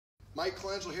Mike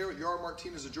Colangelo here with Yarb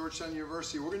Martinez of Georgetown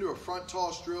University. We're going to do a front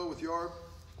toss drill with Yarb.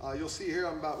 You'll see here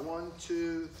I'm about 1,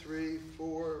 2, 3,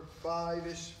 4,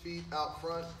 5-ish feet out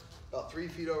front. About 3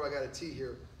 feet over, I got a tee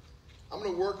here. I'm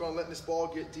going to work on letting this ball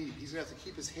get deep. He's going to have to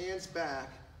keep his hands back,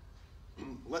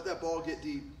 let that ball get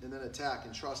deep, and then attack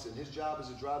and trust it. And his job is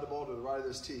to drive the ball to the right of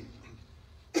this tee.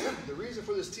 The reason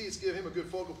for this tee is to give him a good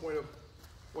focal point of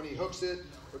when he hooks it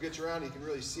or gets around, he can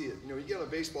really see it. You know, you get on a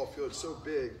baseball field, it's so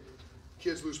big,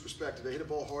 kids lose perspective. They hit a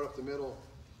ball hard up the middle,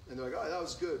 and they're like, oh, that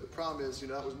was good. The problem is, you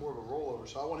know, that was more of a rollover.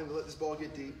 So I want him to let this ball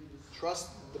get deep,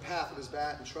 trust the path of his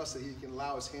bat, and trust that he can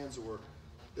allow his hands to work.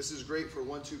 This is great for a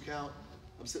 1-2 count.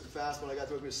 I'm sitting fast when I got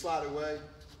there, I'm going to slide away.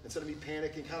 Instead of me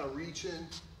panicking, kind of reaching,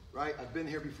 right? I've been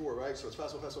here before, right? So it's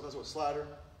fastball, fastball, fastball, slider.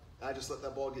 And I just let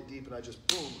that ball get deep, and I just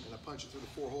boom, and I punch it through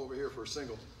the 4-hole over here for a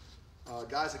single.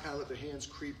 Guys that kind of let their hands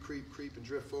creep, and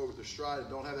drift forward with their stride and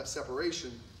don't have that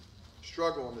separation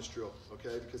struggle on this drill,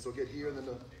 okay? Because they'll get here, and then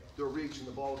they'll reach, and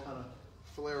the ball will kind of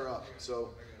flare up.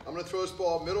 So I'm going to throw this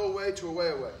ball middle away to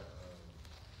away.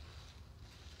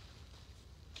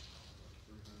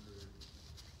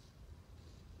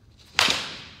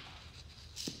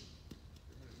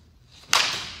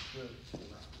 Good.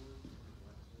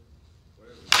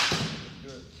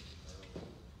 Good.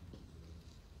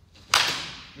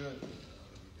 Good.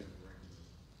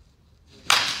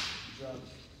 Good job.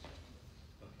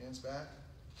 Hands back.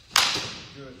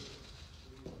 Good.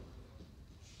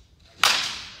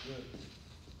 Good. Good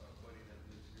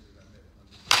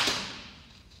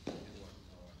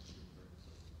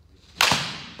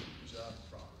job.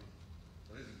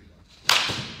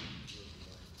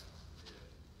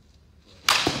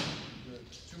 Good.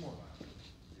 2 more.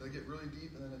 They get really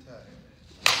deep and then attack.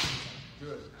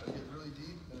 Good. They get really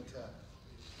deep and attack.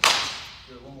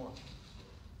 Good. 1 more.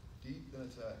 Deep, then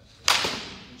attack.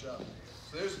 Good job.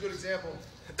 So there's a good example.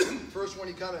 First one,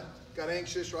 he kind of got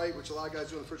anxious, right? Which a lot of guys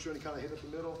do in the first one, he kind of hit up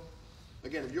the middle.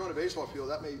 Again, if you're on a baseball field,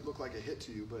 that may look like a hit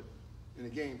to you, but in a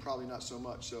game, probably not so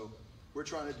much. So we're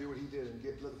trying to do what he did and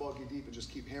let the ball get deep and just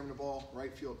keep hammering the ball,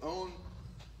 right field. Own,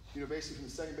 you know, basically from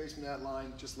the second baseman that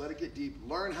line, just let it get deep.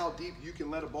 Learn how deep you can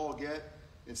let a ball get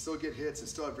and still get hits and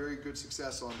still have very good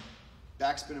success on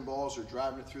backspinning balls or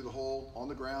driving it through the hole on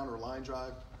the ground or line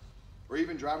drive. Or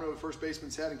even driving over the first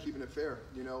baseman's head and keeping it fair,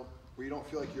 you know, where you don't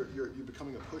feel like you're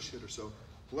becoming a push hitter. So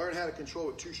learn how to control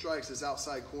with 2 strikes this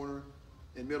outside corner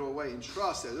and middle away, and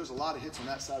trust that there's a lot of hits on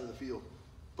that side of the field.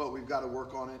 But we've got to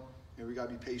work on it, and we've got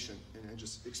to be patient and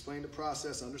just explain the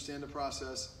process, understand the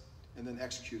process, and then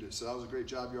execute it. So that was a great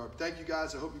job, Yarb. Thank you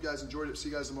guys. I hope you guys enjoyed it. See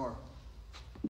you guys tomorrow.